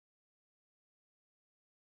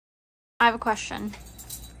I have a question.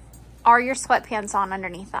 Are your sweatpants on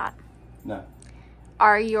underneath that? No.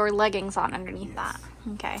 Are your leggings on underneath that?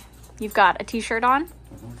 Okay. You've got a t-shirt on.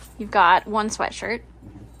 You've got one sweatshirt,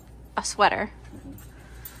 a sweater,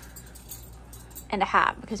 and a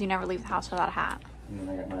hat, because you never leave the house without a hat. And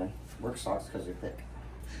then I got my work socks because they're thick.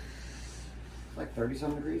 It's like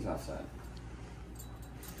 30-some degrees outside.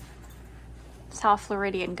 That's how a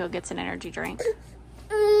Floridian gets an energy drink.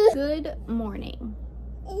 Good morning.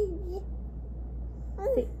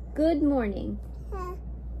 Good morning.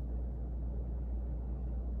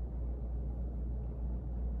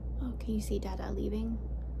 Okay, you see Dada leaving.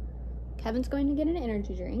 Kevin's going to get an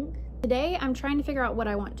energy drink. Today, I'm trying to figure out what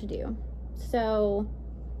I want to do. So,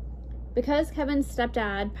 because Kevin's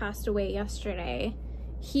stepdad passed away yesterday,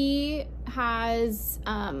 he has,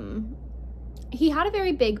 he had a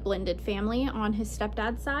very big blended family on his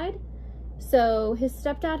stepdad's side. So his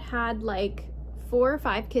stepdad had like 4 or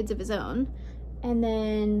 5 kids of his own. And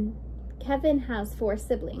then Kevin has 4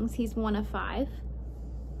 siblings. He's one of 5.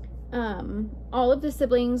 All of the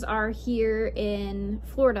siblings are here in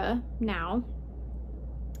Florida now,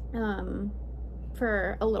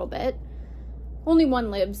 for a little bit. Only one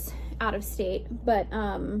lives out of state, but,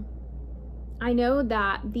 I know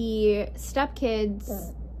that the stepkids,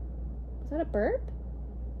 is that a burp?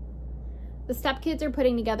 The stepkids are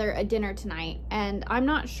putting together a dinner tonight, and I'm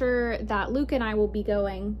not sure that Luke and I will be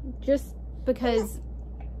going, just because,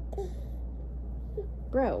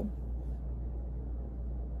 bro,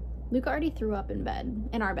 Luke already threw up in bed,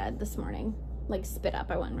 in our bed this morning. Like, spit up.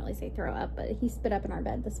 I wouldn't really say throw up, but he spit up in our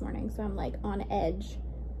bed this morning, so I'm like on edge.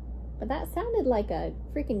 But that sounded like a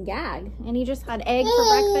freaking gag. And he just had egg for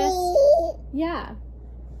breakfast. Yeah.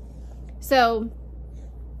 So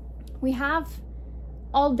we have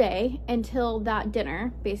all day until that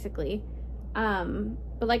dinner, basically.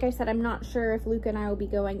 But like I said, I'm not sure if Luca and I will be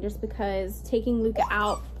going, just because taking Luca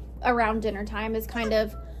out around dinner time is kind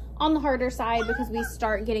of on the harder side, because we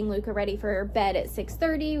start getting Luca ready for bed at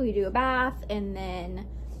 6:30. We do a bath, and then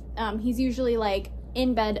he's usually like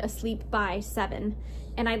in bed asleep by 7.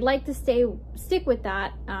 And I'd like to stick with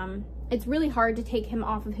that. It's really hard to take him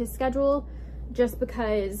off of his schedule, just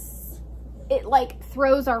because it like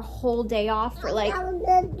throws our whole day off for like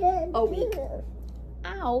a week.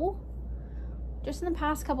 Ow. Just in the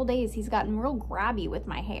past couple days, he's gotten real grabby with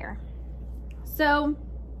my hair. So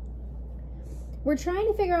we're trying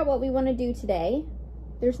to figure out what we want to do today.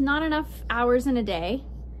 There's not enough hours in a day.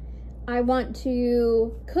 I want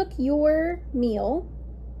to cook your meal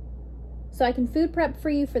so I can food prep for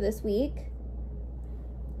you for this week.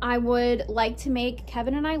 I would like to make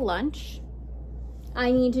Kevin and I lunch.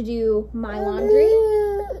 I need to do my laundry.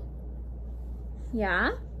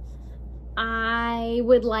 Yeah. I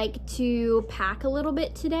would like to pack a little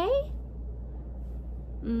bit today.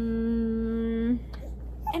 And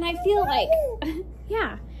I feel like,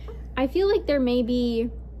 yeah, I feel like there may be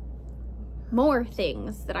more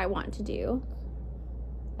things that I want to do.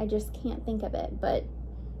 I just can't think of it, but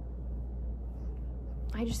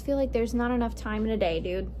I just feel like there's not enough time in a day,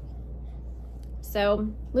 dude.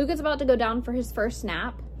 So Luca's about to go down for his first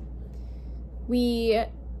nap.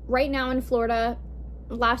 Right now in Florida,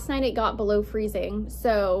 last night it got below freezing.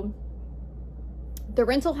 So the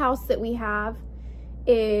rental house that we have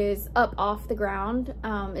is up off the ground.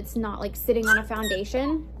 It's not like sitting on a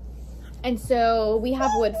foundation. And so we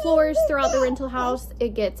have wood floors throughout the rental house.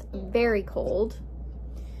 It gets very cold.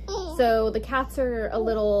 So the cats are a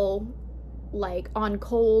little like on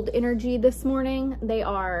cold energy this morning. They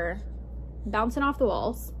are bouncing off the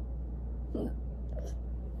walls.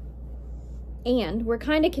 And we're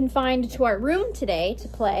kind of confined to our room today to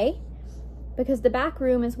play, because the back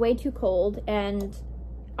room is way too cold and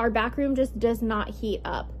our back room just does not heat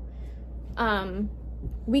up.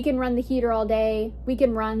 We can run the heater all day. We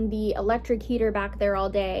can run the electric heater back there all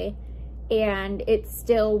day, and it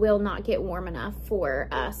still will not get warm enough for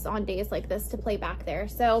us on days like this to play back there.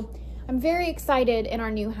 So I'm very excited in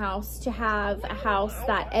our new house to have a house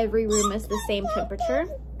that every room is the same temperature.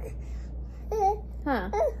 Huh.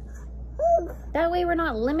 That way we're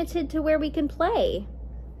not limited to where we can play.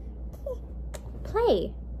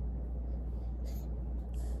 Play.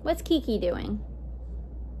 What's Kiki doing?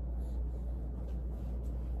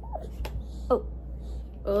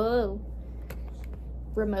 Oh.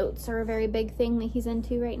 Remotes are a very big thing that he's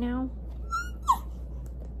into right now.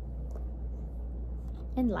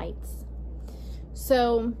 And lights.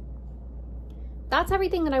 So that's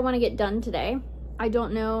everything that I want to get done today. I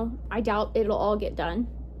don't know. I doubt it'll all get done.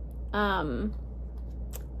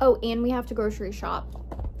 Oh, and we have to grocery shop.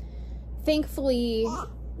 Thankfully,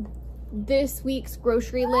 this week's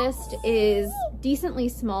grocery list is decently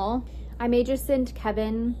small. I may just send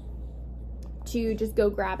Kevin to just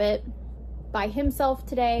go grab it by himself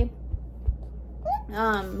today.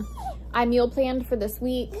 I meal planned for this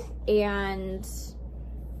week and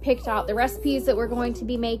picked out the recipes that we're going to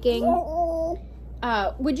be making.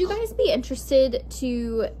 Would you guys be interested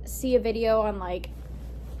to see a video on like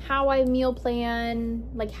how I meal plan,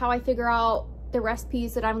 like how I figure out the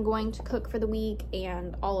recipes that I'm going to cook for the week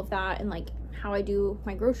and all of that, and like how I do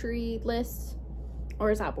my grocery list?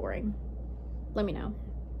 Or is that boring? Let me know.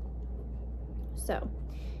 So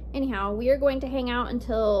anyhow, we are going to hang out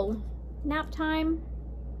until nap time,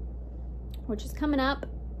 which is coming up,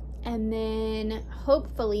 and then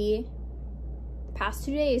hopefully the past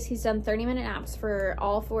 2 days he's done 30-minute naps for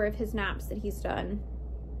all 4 of his naps that he's done.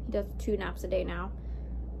 He does 2 naps a day now,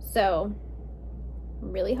 so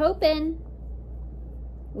I'm really hoping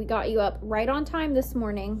we got you up right on time this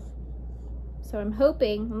morning. So I'm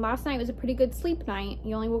hoping, last night was a pretty good sleep night,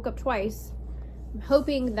 you only woke up twice. I'm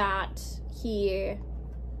hoping that he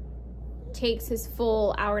takes his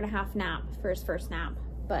full 1.5-hour nap for his first nap,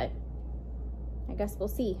 but I guess we'll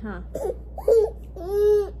see, huh?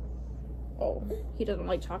 Oh, he doesn't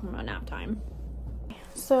like talking about nap time.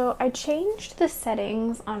 So I changed the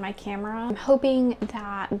settings on my camera. I'm hoping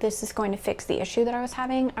that this is going to fix the issue that I was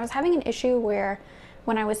having. I was having an issue where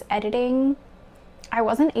when I was editing, I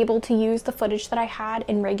wasn't able to use the footage that I had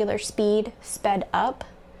in regular speed sped up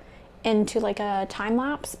into like a time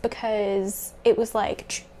lapse because it was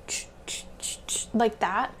like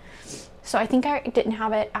that. So I think I didn't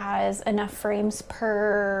have it as enough frames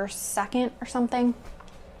per second or something.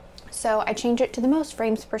 So I changed it to the most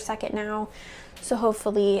frames per second now. So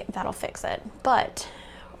hopefully that'll fix it. But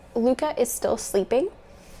Luca is still sleeping.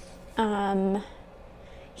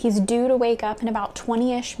 He's due to wake up in about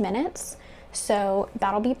 20-ish minutes. So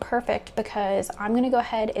that'll be perfect because I'm gonna go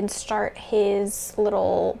ahead and start his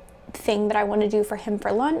little thing that I want to do for him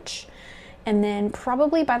for lunch. And then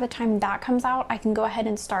probably by the time that comes out, I can go ahead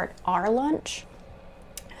and start our lunch.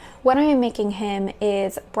 What I am making him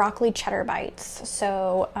is broccoli cheddar bites.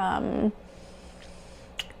 So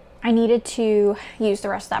I needed to use the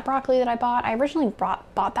rest of that broccoli that I bought. I originally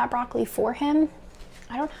bought that broccoli for him.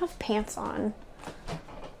 I don't have pants on.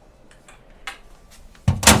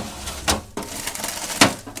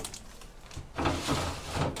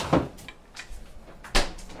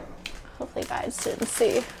 Hopefully you guys didn't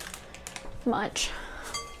see much.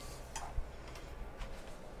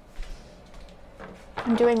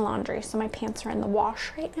 I'm doing laundry, so my pants are in the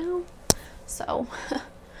wash right now. So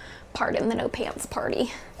pardon the no pants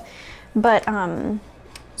party. But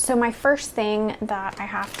so my first thing that I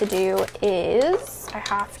have to do is I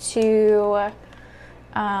have to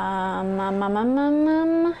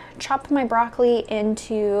chop my broccoli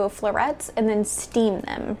into florets and then steam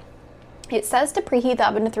them. It says to preheat the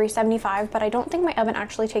oven to 375, but I don't think my oven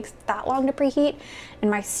actually takes that long to preheat, and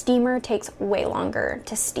my steamer takes way longer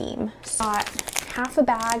to steam. So I got half a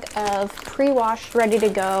bag of pre-washed, ready to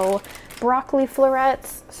go broccoli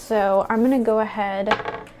florets. So I'm gonna go ahead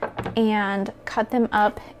and cut them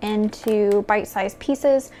up into bite-sized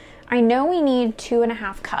pieces. I know we need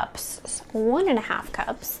 2.5 cups, so 1.5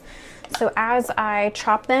 cups. So as I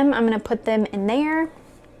chop them, I'm gonna put them in there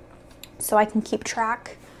so I can keep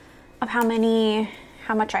track of how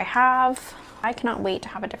much I have. I cannot wait to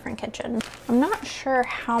have a different kitchen. I'm not sure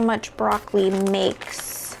how much broccoli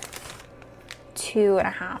makes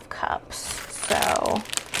 2.5 cups. So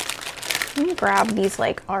I'm gonna grab these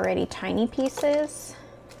like already tiny pieces,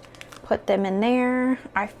 put them in there.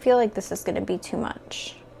 I feel like this is gonna be too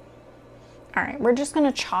much. All right, we're just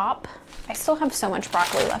gonna chop. I still have so much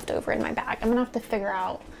broccoli left over in my bag. I'm gonna have to figure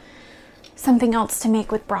out something else to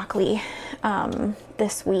make with broccoli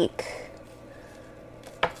this week.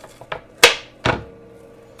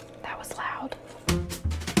 That was loud.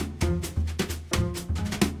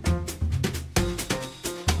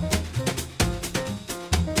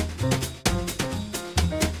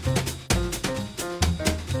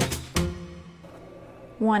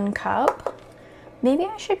 One cup. Maybe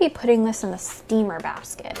I should be putting this in the steamer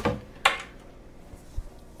basket.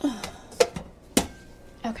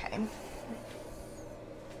 Okay.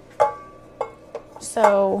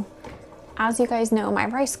 So, as you guys know, my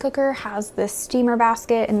rice cooker has this steamer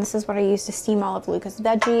basket, and this is what I use to steam all of Luca's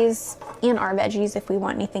veggies and our veggies if we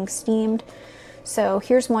want anything steamed. So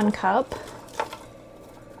here's 1 cup.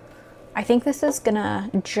 I think this is gonna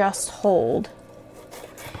just hold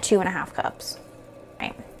 2.5 cups.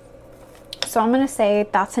 Right. So I'm gonna say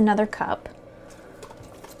that's another cup.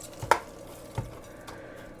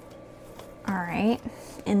 All right,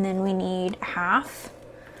 and then we need half,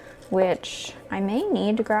 which I may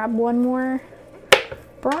need to grab one more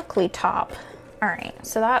broccoli top. All right,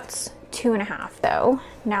 so that's 2.5 though.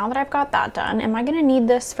 Now that I've got that done, am I gonna need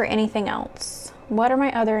this for anything else? What are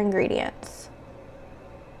my other ingredients?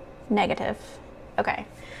 Negative. Okay,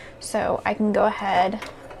 so I can go ahead.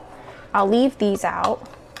 I'll leave these out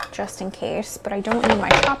just in case, but I don't need my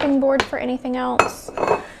chopping board for anything else.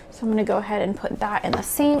 So I'm gonna go ahead and put that in the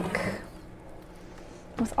sink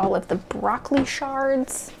with all of the broccoli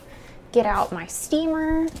shards. Get out my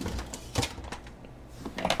steamer.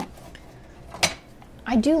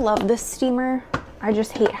 I do love this steamer. I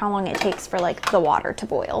just hate how long it takes for like the water to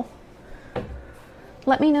boil.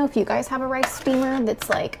 Let me know if you guys have a rice steamer that's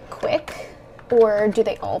like quick, or do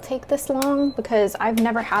they all take this long? Because I've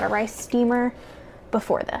never had a rice steamer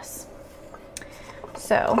before this.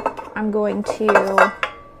 So I'm going to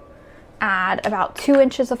add about 2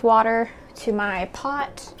 inches of water to my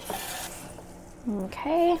pot.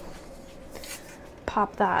 Okay.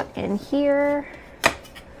 Pop that in here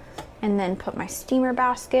and then put my steamer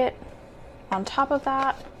basket on top of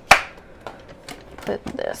that. Put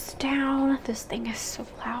this down. This thing is so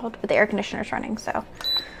loud, but the air conditioner's running, so.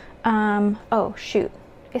 Oh shoot.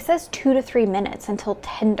 It says 2 to 3 minutes until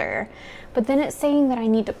tender, but then it's saying that I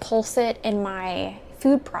need to pulse it in my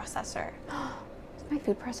food processor. Is my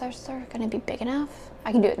food processor gonna be big enough?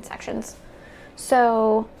 I can do it in sections.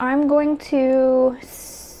 So I'm going to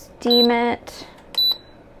steam it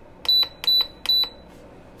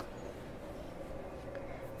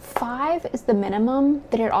 5 is the minimum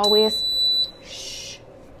that it always, shh.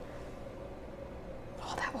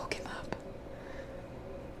 Oh, that woke him up.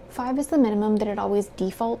 5 is the minimum that it always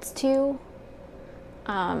defaults to.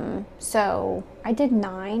 So I did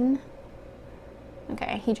 9.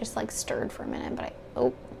 Okay, he just like stirred for a minute, but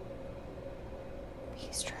oh,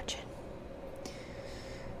 he's stretching.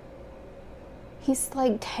 He's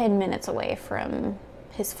like 10 minutes away from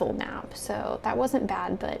his full nap, so that wasn't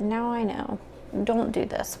bad, but now I know. Don't do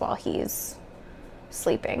this while he's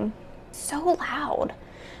sleeping. So loud.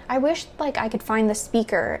 I wish like I could find the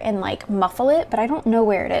speaker and like muffle it, but I don't know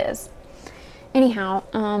where it is. Anyhow,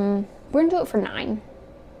 we're gonna do it for 9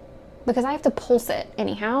 because I have to pulse it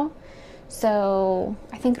anyhow. So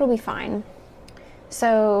I think it'll be fine.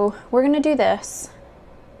 So we're gonna do this.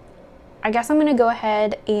 I guess I'm gonna go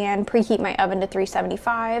ahead and preheat my oven to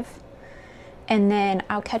 375, and then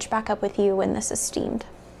I'll catch back up with you when this is steamed.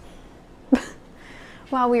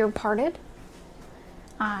 While we were parted,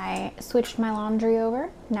 I switched my laundry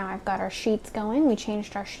over. Now I've got our sheets going. We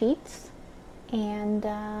changed our sheets, and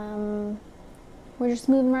we're just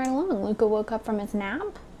moving right along. Luca woke up from his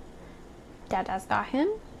nap. Dada's got him.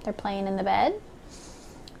 They're playing in the bed.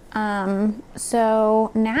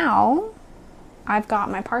 So now I've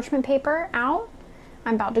got my parchment paper out.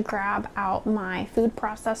 I'm about to grab out my food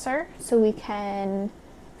processor so we can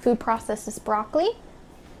food process this broccoli.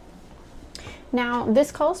 Now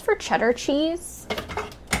this calls for cheddar cheese.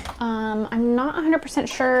 I'm not 100%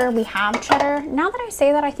 sure we have cheddar. Now that I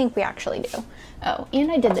say that, I think we actually do. Oh, and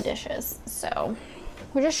I did the dishes. So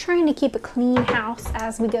we're just trying to keep a clean house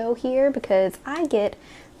as we go here because I get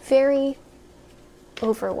very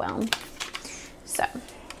overwhelmed. So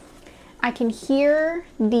I can hear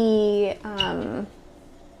the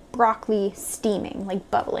broccoli steaming, like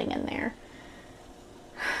bubbling in there.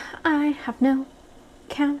 I have no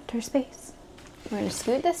counter space. I'm going to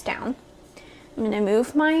scoot this down. I'm going to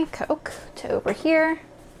move my Coke to over here.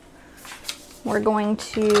 We're going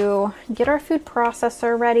to get our food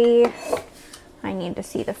processor ready. I need to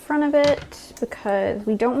see the front of it because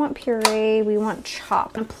we don't want puree, we want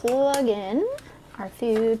chopped. I'm going to plug in our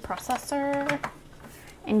food processor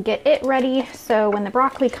and get it ready so when the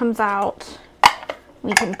broccoli comes out,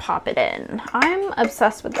 we can pop it in. I'm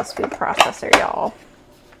obsessed with this food processor, y'all.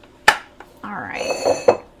 All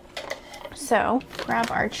right. So grab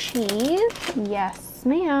our cheese. Yes,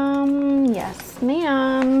 ma'am. Yes,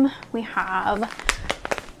 ma'am. We have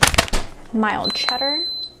mild cheddar.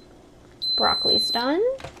 Broccoli's done.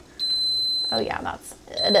 Oh yeah, that's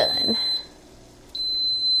done.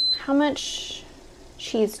 How much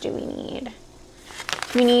cheese do we need?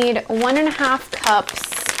 We need 1.5 cups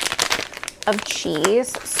of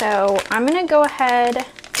cheese. So I'm gonna go ahead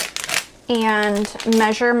and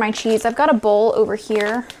measure my cheese. I've got a bowl over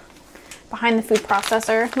here behind the food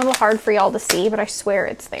processor. A little hard for y'all to see, but I swear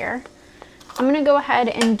it's there. I'm gonna go ahead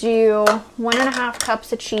and do 1.5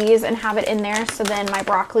 cups of cheese and have it in there, so then my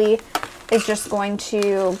broccoli is just going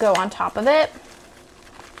to go on top of it.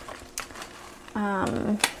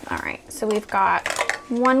 All right, so we've got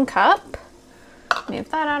 1 cup. Move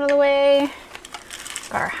that out of the way.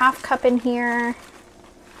 Got our 1/2 cup in here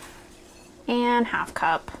and 1/2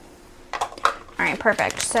 cup. All right,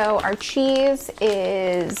 perfect. So our cheese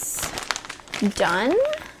is done.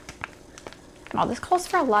 Wow, this calls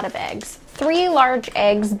for a lot of eggs. 3 large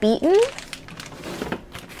eggs beaten.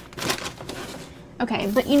 Okay,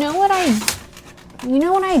 but you know what I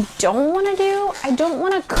don't want to do? I don't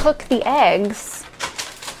want to cook the eggs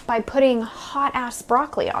by putting hot ass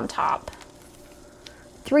broccoli on top.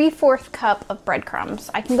 3/4 cup of breadcrumbs.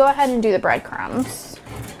 I can go ahead and do the breadcrumbs.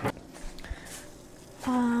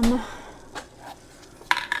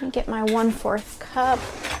 Let me get my 1/4 cup.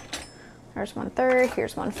 There's 1/3,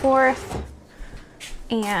 here's 1/4.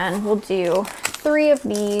 And we'll do 3 of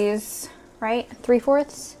these, right?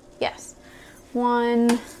 3/4? Yes.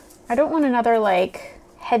 One, I don't want another like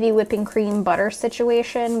heavy whipping cream butter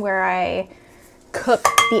situation where I cook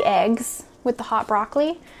the eggs with the hot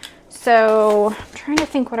broccoli. So I'm trying to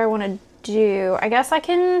think what I want to do. I guess I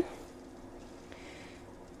can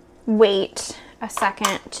wait a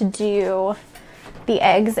second to do the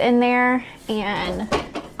eggs in there, and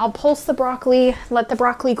I'll pulse the broccoli, let the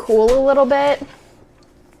broccoli cool a little bit,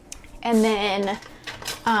 and then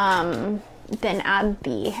add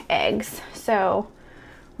the eggs. So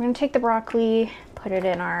we're gonna take the broccoli, put it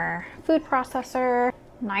in our food processor,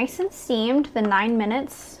 nice and steamed. The 9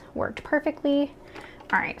 minutes worked perfectly.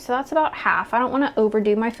 All right, so that's about half. I don't want to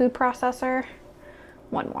overdo my food processor.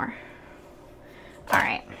 One more. All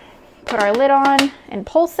right, put our lid on and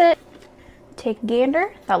pulse it. Take a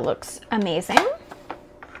gander. That looks amazing.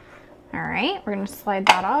 All right, we're gonna slide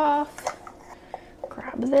that off.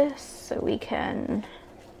 Grab this so we can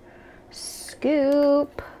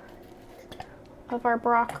scoop of our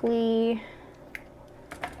broccoli.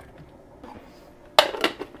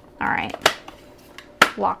 All right,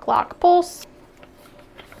 lock, lock, pulse.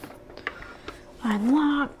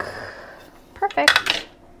 Unlock. Perfect.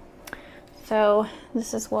 So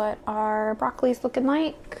this is what our broccoli's looking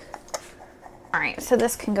like. All right, so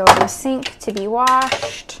this can go in the sink to be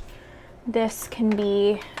washed. This can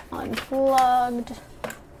be unplugged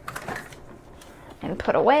and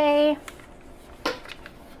put away.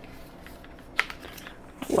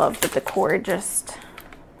 Love that the cord just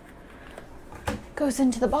goes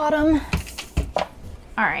into the bottom.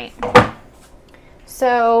 All right,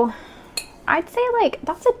 so I'd say like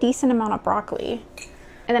that's a decent amount of broccoli.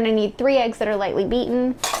 And then I need 3 eggs that are lightly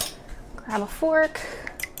beaten. Grab a fork,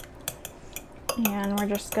 and we're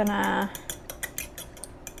just gonna,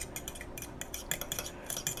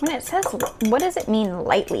 when it says, what does it mean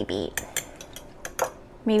lightly beat?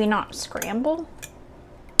 Maybe not scramble?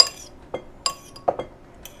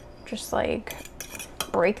 Just like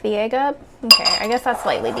break the egg up? Okay, I guess that's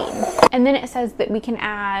lightly beaten. And then it says that we can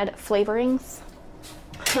add flavorings.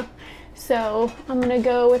 So I'm gonna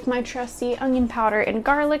go with my trusty onion powder and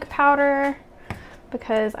garlic powder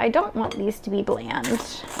because I don't want these to be bland.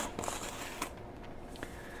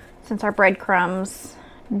 Since our breadcrumbs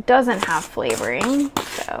doesn't have flavoring.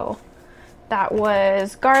 So that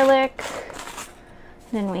was garlic.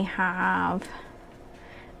 Then we have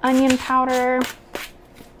onion powder.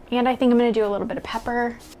 And I think I'm gonna do a little bit of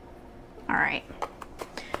pepper. All right,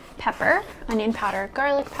 pepper, onion powder,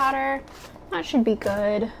 garlic powder. That should be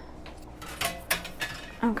good.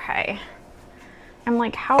 Okay, I'm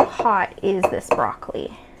like, how hot is this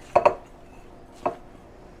broccoli?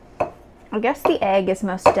 I guess the egg is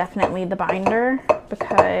most definitely the binder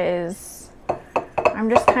because I'm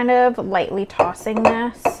just kind of lightly tossing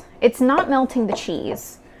this. It's not melting the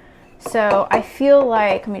cheese. So I feel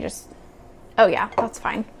like, let me just, oh yeah, that's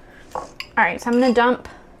fine. All right, so I'm gonna dump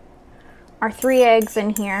our 3 eggs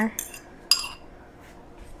in here.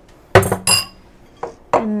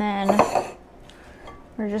 And then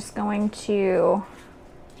we're just going to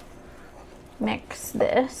mix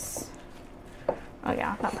this. Oh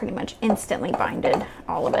yeah, that pretty much instantly binded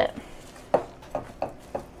all of it.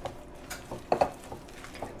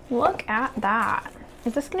 Look at that.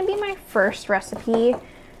 Is this gonna be my first recipe?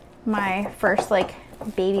 My first like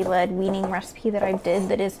baby-led weaning recipe that I did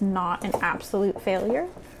that is not an absolute failure?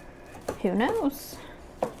 Who knows?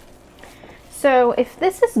 So if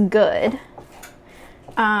this is good,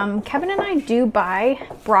 Kevin and I do buy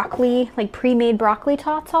broccoli, like pre-made broccoli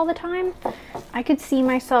tots all the time. I could see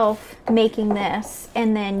myself making this,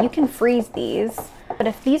 and then you can freeze these. But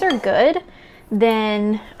if these are good,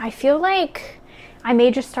 then I feel like I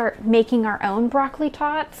may just start making our own broccoli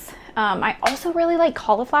tots. I also really like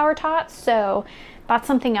cauliflower tots, so that's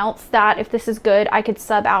something else that if this is good, I could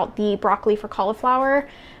sub out the broccoli for cauliflower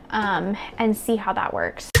and see how that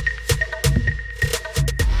works.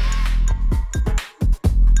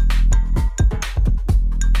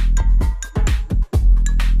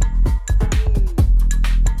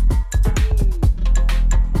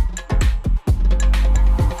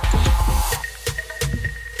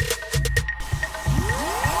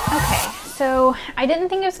 so I didn't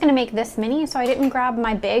think it was gonna make this many, so I didn't grab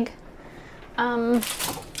my big,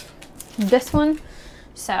 this one.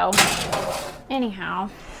 So anyhow,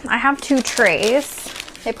 I have 2 trays.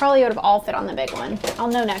 They probably would have all fit on the big one. I'll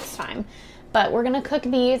know next time. But we're gonna cook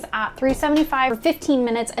these at 375 for 15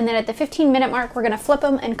 minutes, and then at the 15-minute mark, we're gonna flip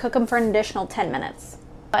them and cook them for an additional 10 minutes.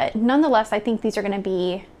 But nonetheless, I think these are gonna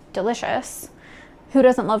be delicious. Who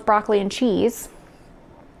doesn't love broccoli and cheese?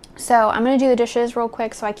 So I'm gonna do the dishes real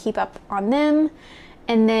quick so I keep up on them.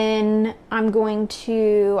 And then I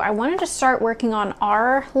wanted to start working on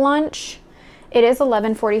our lunch. It is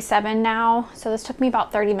 11:47 now, so this took me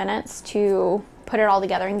about 30 minutes to put it all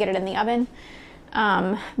together and get it in the oven.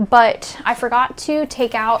 But I forgot to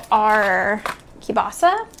take out our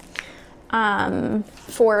kielbasa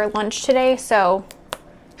for lunch today, so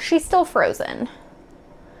she's still frozen.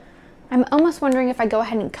 I'm almost wondering if I go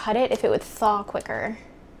ahead and cut it, if it would thaw quicker.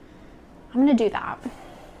 I'm gonna do that.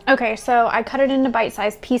 Okay, so I cut it into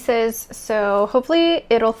bite-sized pieces, so hopefully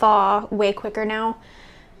it'll thaw way quicker now.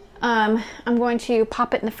 I'm going to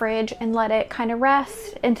pop it in the fridge and let it kind of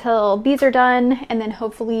rest until these are done, and then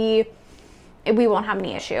hopefully we won't have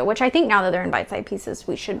any issue, which I think now that they're in bite-sized pieces,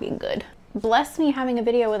 we should be good. Bless me having a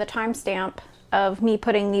video with a timestamp of me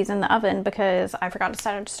putting these in the oven because I forgot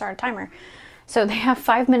to start a timer. So they have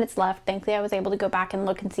 5 minutes left. Thankfully, I was able to go back and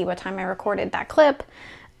look and see what time I recorded that clip.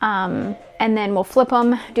 And then we'll flip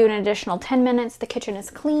them, do an additional 10 minutes. The kitchen is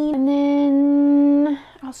clean, and then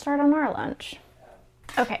I'll start on our lunch.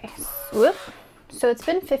 Okay, whoop. So it's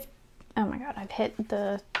been oh my God, I've hit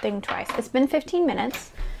the thing twice. It's been 15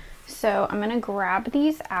 minutes. So I'm gonna grab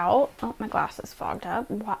these out. Oh, my glass is fogged up.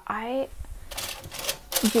 I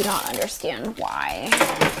do not understand why.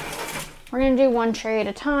 We're gonna do 1 tray at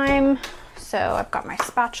a time. So I've got my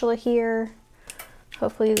spatula here.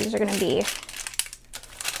 Hopefully these are gonna be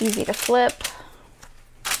easy to flip.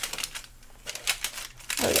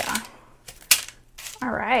 Oh yeah. All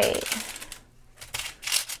right.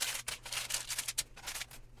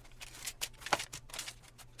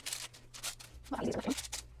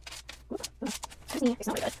 It's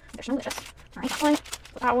not really good. They're so delicious. All right,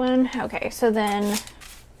 that one. Okay, so then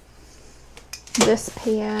this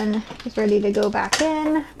pan is ready to go back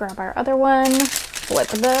in. Grab our other one, flip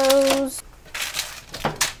those.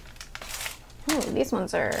 Oh, these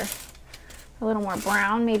ones are a little more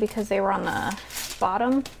brown, maybe because they were on the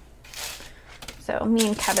bottom. So me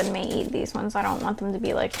and Kevin may eat these ones. I don't want them to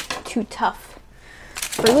be like too tough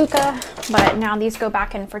for Luca, but now these go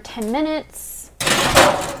back in for 10 minutes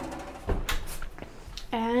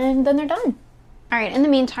and then they're done. All right, in the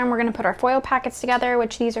meantime, we're gonna put our foil packets together,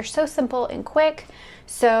 which these are so simple and quick.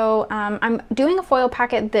 So I'm doing a foil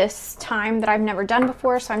packet this time that I've never done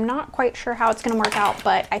before, so I'm not quite sure how it's gonna work out,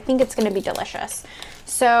 but I think it's gonna be delicious.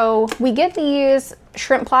 So we get these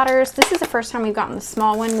shrimp platters. This is the first time we've gotten the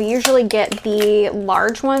small one. We usually get the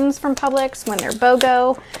large ones from Publix when they're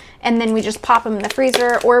BOGO, and then we just pop them in the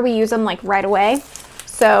freezer, or we use them like right away.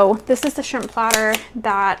 So this is the shrimp platter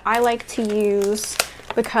that I like to use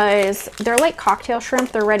because they're like cocktail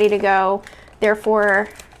shrimp. They're ready to go. Therefore,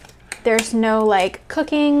 there's no like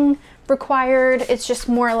cooking required. It's just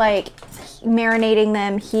more like marinating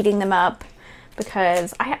them, heating them up,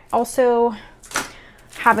 because I also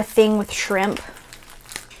have a thing with shrimp.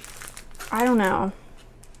 I don't know.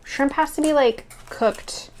 Shrimp has to be like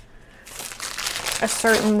cooked a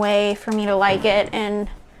certain way for me to like it, and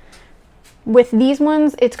with these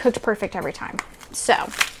ones, it's cooked perfect every time. So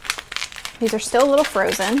these are still a little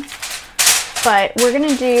frozen, but we're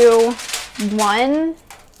gonna do 1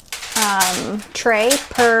 tray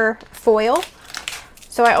per foil.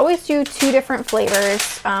 So I always do 2 different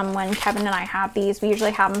flavors when Kevin and I have these. We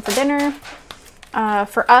usually have them for dinner.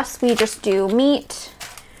 For us, we just do meat,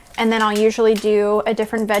 and then I'll usually do a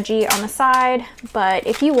different veggie on the side. But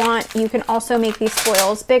if you want, you can also make these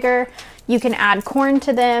foils bigger. You can add corn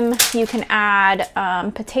to them. You can add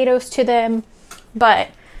potatoes to them. But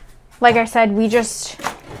like I said, we just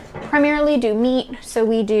primarily do meat. So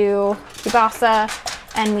we do kielbasa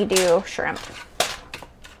and we do shrimp.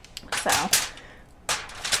 So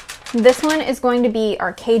this one is going to be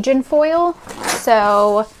our Cajun foil.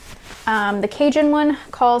 So the Cajun one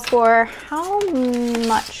calls for, how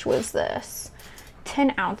much was this?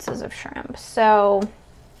 10 ounces of shrimp. So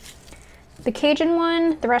the Cajun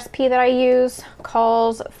one, the recipe that I use,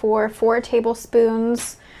 calls for 4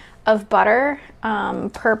 tablespoons of butter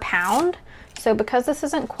per pound. So because this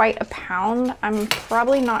isn't quite a pound, I'm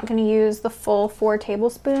probably not going to use the full 4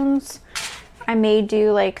 tablespoons. I may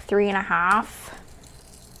do like 3.5.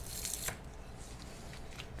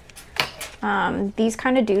 These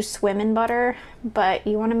kind of do swim in butter, but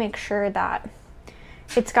you want to make sure that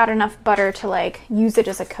it's got enough butter to like use it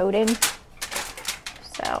as a coating.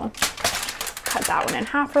 So cut that one in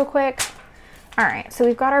half real quick. All right, so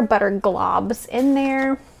we've got our butter globs in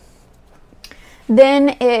there.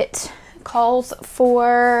 Then it calls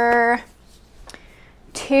for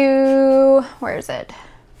 2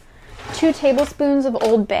 tablespoons of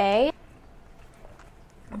Old Bay.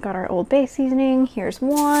 We've got our Old Bay seasoning. Here's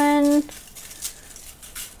 1.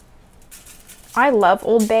 I love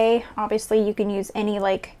Old Bay. Obviously, you can use any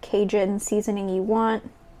like Cajun seasoning you want.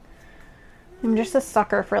 I'm just a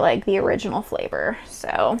sucker for like the original flavor,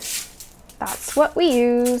 so that's what we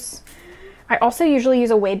use. I also usually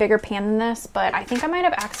use a way bigger pan than this, but I think I might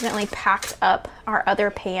have accidentally packed up our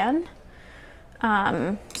other pan.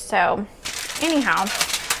 So anyhow,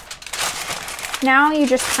 now you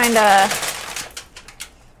just kind of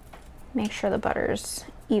make sure the butter's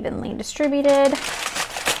evenly distributed.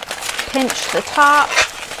 Pinch the top,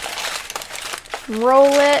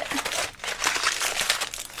 roll it,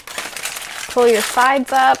 pull your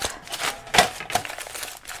sides up,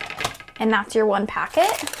 and that's your 1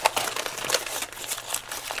 packet.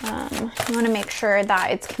 You want to make sure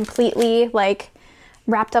that it's completely like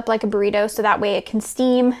wrapped up like a burrito so that way it can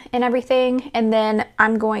steam and everything. And then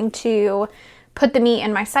I'm going to put the meat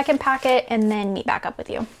in my second packet and then meet back up with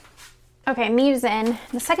you. Okay, meat is in.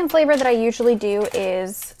 The second flavor that I usually do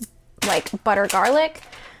is like butter garlic,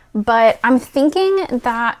 but I'm thinking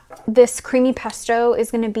that this creamy pesto is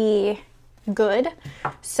going to be good.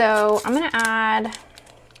 So I'm going to add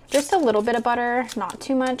just a little bit of butter, not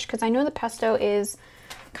too much, because I know the pesto is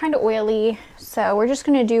kind of oily. So we're just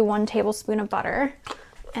going to do 1 tablespoon of butter.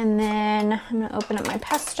 And then I'm going to open up my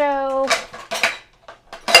pesto.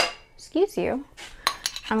 Excuse you.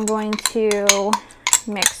 I'm going to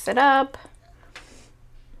mix it up.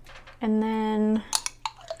 And then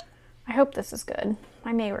I hope this is good.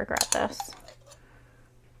 I may regret this.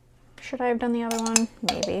 Should I have done the other one?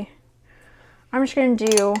 Maybe. I'm just going to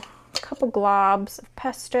do a couple globs of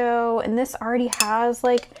pesto, and this already has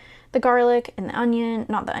like the garlic and the onion,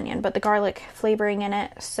 not the onion, but the garlic flavoring in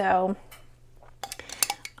it. So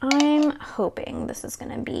I'm hoping this is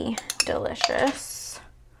going to be delicious.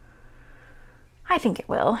 I think it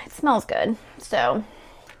will. It smells good. So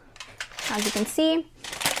as you can see,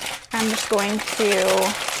 I'm just going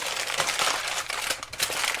to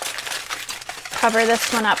cover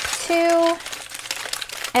this one up too.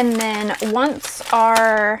 And then once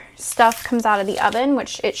our stuff comes out of the oven,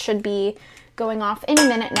 which it should be going off any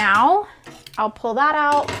minute now, I'll pull that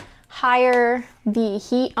out, higher the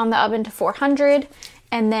heat on the oven to 400,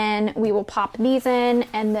 and then we will pop these in,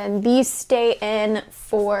 and then these stay in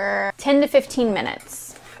for 10 to 15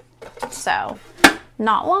 minutes. So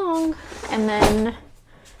not long, and then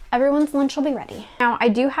everyone's lunch will be ready. Now, I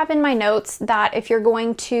do have in my notes that if you're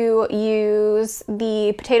going to use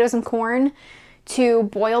the potatoes and corn, to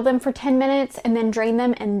boil them for 10 minutes and then drain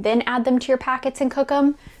them and then add them to your packets and cook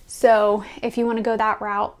them. So if you want to go that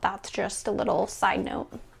route, that's just a little side note.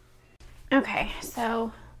 Okay,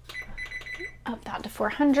 so up that to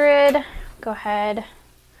 400. Go ahead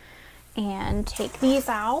and take these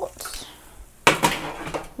out.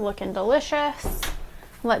 Looking delicious.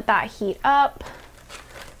 Let that heat up.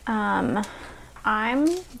 I'm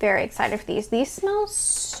very excited for these. These smell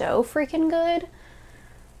so freaking good.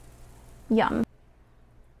 Yum.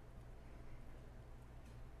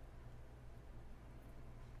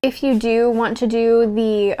 If you do want to do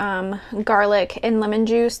the garlic and lemon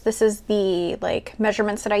juice, this is the like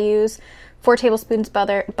measurements that I use. 4 tablespoons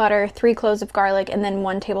butter, 3 cloves of garlic, and then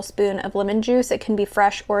 1 tablespoon of lemon juice. It can be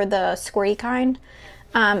fresh or the squirty kind.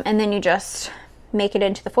 And then you just make it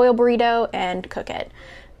into the foil burrito and cook it.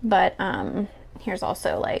 But here's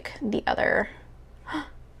also like the other,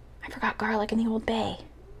 I forgot garlic in the Old Bay.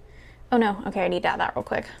 Oh no, okay, I need to add that real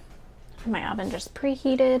quick. My oven just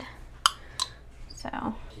preheated.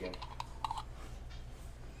 So,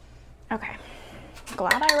 okay,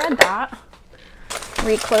 glad I read that.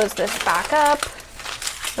 Reclose this back up,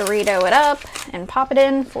 burrito it up, and pop it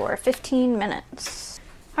in for 15 minutes.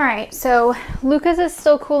 All right, so Lucas is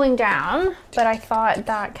still cooling down, but I thought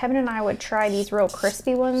that Kevin and I would try these real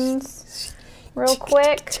crispy ones real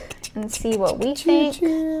quick and see what we think.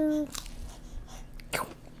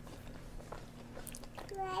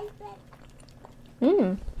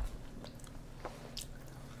 Mmm.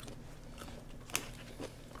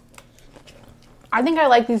 I think I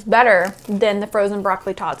like these better than the frozen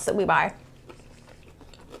broccoli tots that we buy.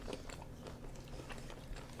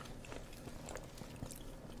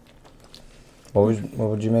 What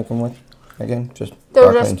would you make them with again? Just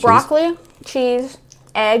they're just broccoli, cheese,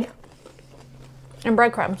 egg, and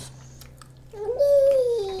breadcrumbs.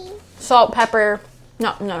 Salt, pepper,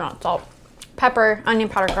 No, not salt. Pepper, onion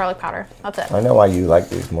powder, garlic powder. That's it. I know why you like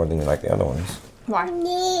these more than you like the other ones. Why?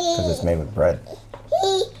 Because it's made with bread.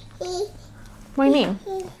 What do you mean?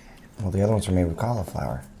 Well, the other ones are made with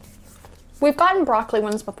cauliflower. We've gotten broccoli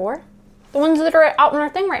ones before. The ones that are out in our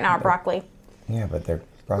thing right now are broccoli. Yeah, but they're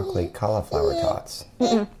broccoli cauliflower tots.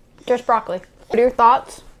 Just broccoli. What are your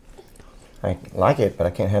thoughts? I like it, but I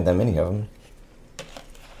can't have that many of them.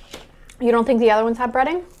 You don't think the other ones have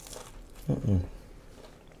breading?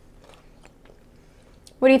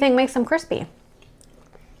 What do you think makes them crispy?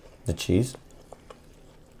 The cheese.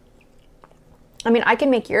 I mean, I can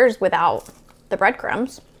make yours without the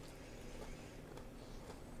breadcrumbs.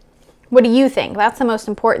 What do you think? That's the most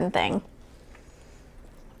important thing.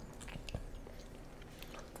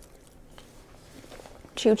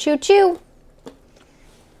 Chew, chew, chew.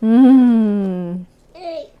 Mmm.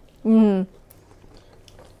 Mmm.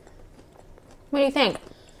 What do you think?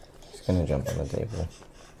 It's gonna jump on the table.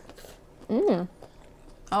 Mmm.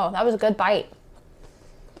 Oh, that was a good bite.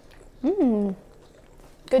 Mmm.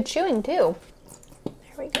 Good chewing, too. There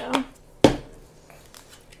we go.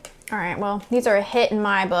 All right, well, these are a hit in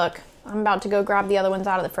my book. I'm about to go grab the other ones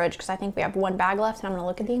out of the fridge because I think we have one bag left, and I'm going to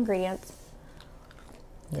look at the ingredients.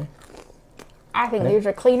 Yeah. I think these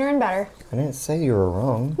are cleaner and better. I didn't say you were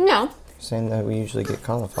wrong. No. I'm saying that we usually get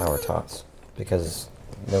cauliflower tots because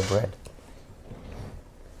no bread.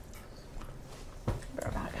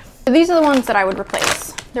 So these are the ones that I would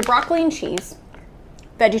replace. They're broccoli and cheese.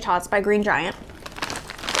 Veggie Tots by Green Giant.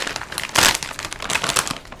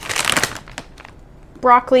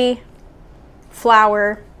 Broccoli,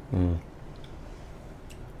 flour,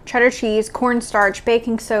 cheddar cheese, cornstarch,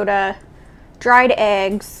 baking soda, dried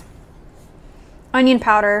eggs, onion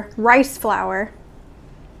powder, rice flour,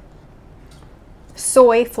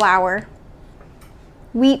 soy flour,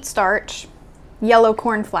 wheat starch, yellow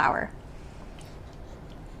corn flour.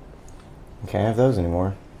 Can't have those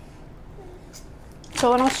anymore. So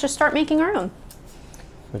then let's just start making our own.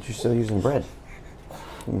 But you're still using bread.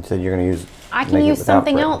 You said you're going to use. I can use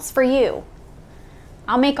something else for you.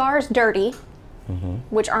 I'll make ours dirty,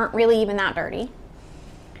 which aren't really even that dirty.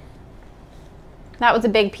 That was a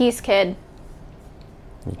big piece, kid.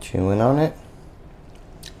 You chewing on it?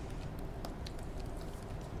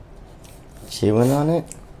 Chewing on it?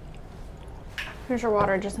 Here's your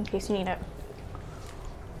water just in case you need it.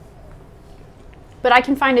 But I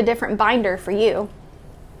can find a different binder for you.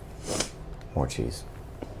 More cheese.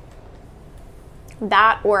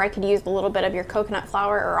 That, or I could use a little bit of your coconut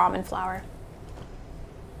flour or almond flour.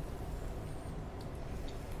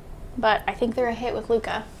 But I think they're a hit with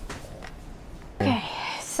Luca. Okay,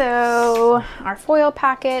 so our foil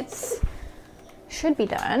packets should be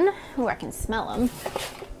done. Oh, I can smell them.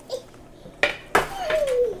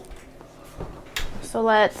 So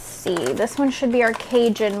let's see. This one should be our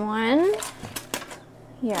Cajun one.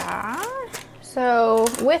 Yeah. So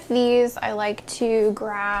with these, I like to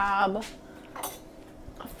grab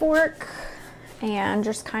a fork and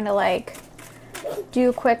just kind of like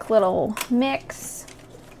do a quick little mix.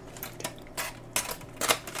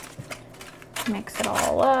 Mix it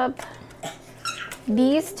all up.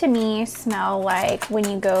 These to me smell like when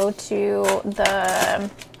you go to the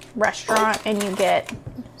restaurant and you get,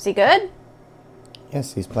 is he good?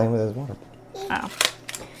 Yes, he's playing with his water. Oh.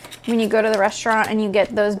 When you go to the restaurant and you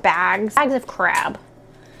get those bags of crab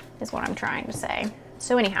is what I'm trying to say.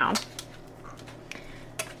 So anyhow,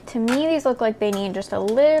 to me these look like they need just a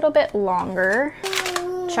little bit longer.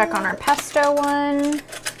 Check on our pesto one.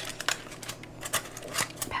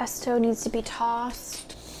 Pesto needs to be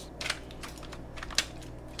tossed.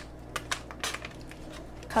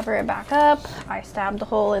 Cover it back up. I stabbed the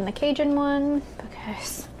hole in the Cajun one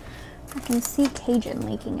because I can see Cajun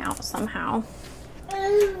leaking out somehow.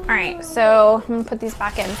 All right, so I'm gonna put these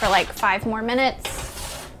back in for like 5 more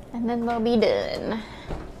minutes and then they'll be done.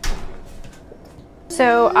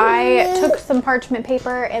 So I took some parchment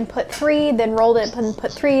paper and put 3, then rolled it,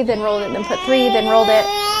 put 3, then rolled it, then put 3, then rolled it.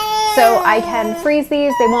 So I can freeze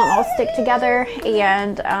these, they won't all stick together.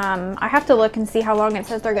 And I have to look and see how long it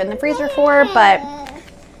says they're good in the freezer for, but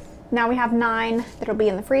now we have 9 that'll be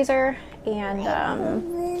in the freezer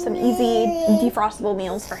and some easy defrostable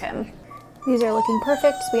meals for him. These are looking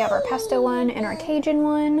perfect. We have our pesto one and our Cajun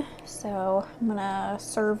one. So I'm gonna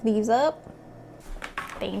serve these up.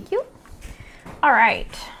 Thank you. All right,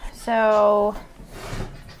 so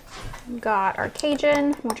we've got our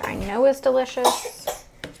Cajun, which I know is delicious.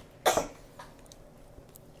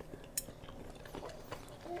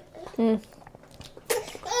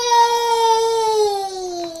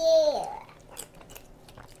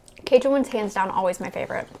 Cajun one's hands down always my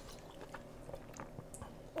favorite.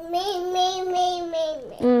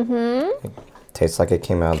 Mm-hmm. Tastes like it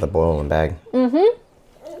came out of the boiling bag. Mm-hmm.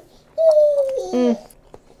 Mm.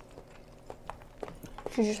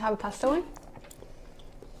 Should you just have a pesto one?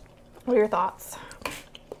 What are your thoughts?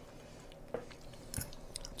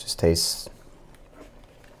 Just tastes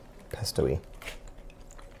pesto-y.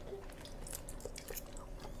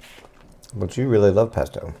 But you really love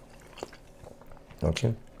pesto, don't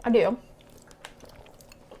you? I do.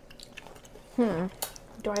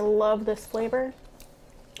 Do I love this flavor,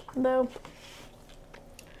 though,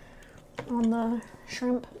 on the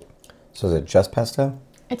shrimp? So is it just pesto?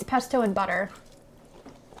 It's pesto and butter.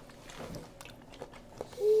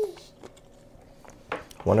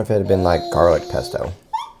 Wonder if it had been like garlic pesto.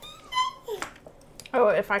 Oh,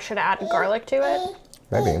 if I should add garlic to it?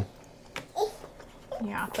 Maybe.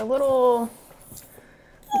 Yeah, it's a little,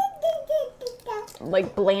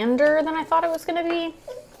 like, blander than I thought it was going to be.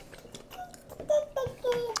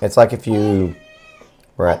 It's like if you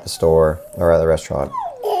were at the store or at the restaurant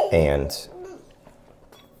and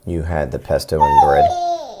you had the pesto and bread.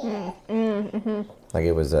 Like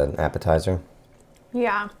it was an appetizer.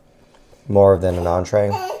 Yeah. More than an entree.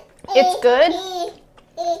 It's good.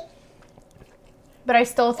 But I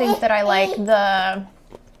still think that I like the...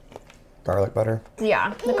 Garlic butter?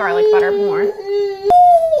 Yeah, the garlic butter more.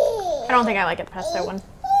 I don't think I like it pesto one.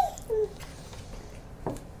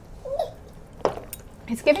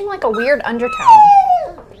 It's giving like a weird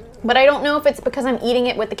undertone. But I don't know if it's because I'm eating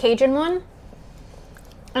it with the Cajun one.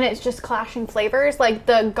 And it's just clashing flavors. Like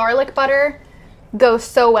the garlic butter goes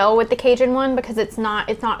so well with the Cajun one because it's not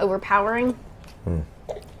overpowering. I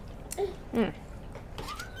don't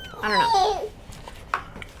know.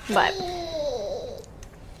 But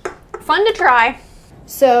fun to try.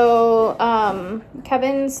 So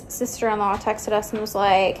Kevin's sister-in-law texted us and was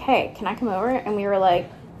like, hey, can I come over? And we were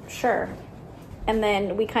like, sure. And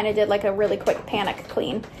then we kind of did like a really quick panic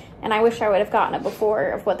clean. And I wish I would have gotten it before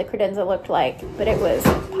of what the credenza looked like, but it was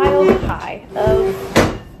piled high of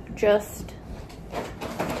just,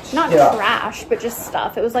 not trash, but just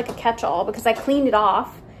stuff. It was like a catch-all because I cleaned it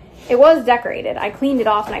off. It was decorated. I cleaned it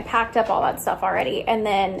off and I packed up all that stuff already. And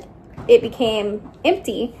then it became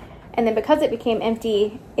empty. And then because it became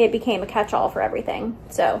empty, it became a catch-all for everything.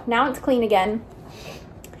 So now it's clean again.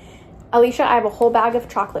 Alicia, I have a whole bag of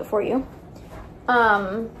chocolate for you.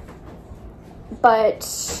 Yeah,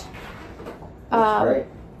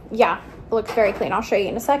 it looks very clean. I'll show you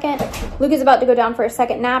in a second. Luke is about to go down for a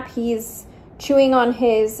second nap. He's chewing on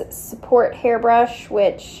his support hairbrush,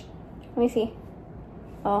 which, let me see.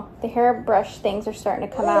 Oh, the hairbrush things are starting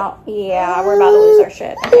to come out. Yeah, we're about to lose our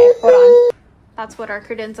shit. Okay, hold on. That's what our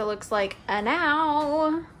credenza looks like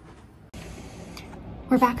now.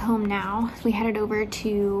 We're back home now. We headed over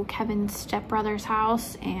to Kevin's stepbrother's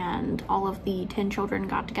house and all of the 10 children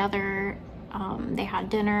got together. They had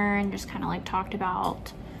dinner and just kind of like talked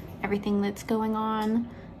about everything that's going on.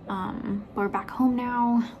 We're back home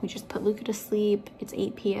now. We just put Luca to sleep. It's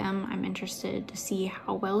 8 p.m. I'm interested to see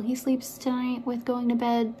how well he sleeps tonight with going to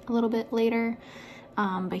bed a little bit later.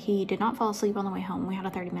 But he did not fall asleep on the way home. We had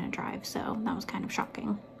a 30-minute drive, so that was kind of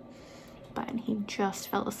shocking. But he just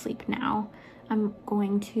fell asleep now. I'm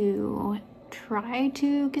going to try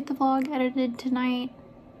to get the vlog edited tonight.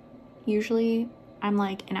 Usually I'm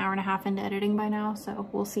like an hour and a half into editing by now, so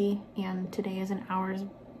we'll see. And today is an hour's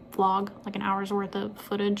vlog, like an hour's worth of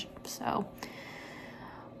footage, so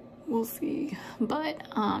we'll see. But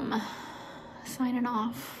signing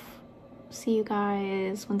off. See you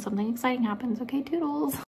guys when something exciting happens. Okay, toodles.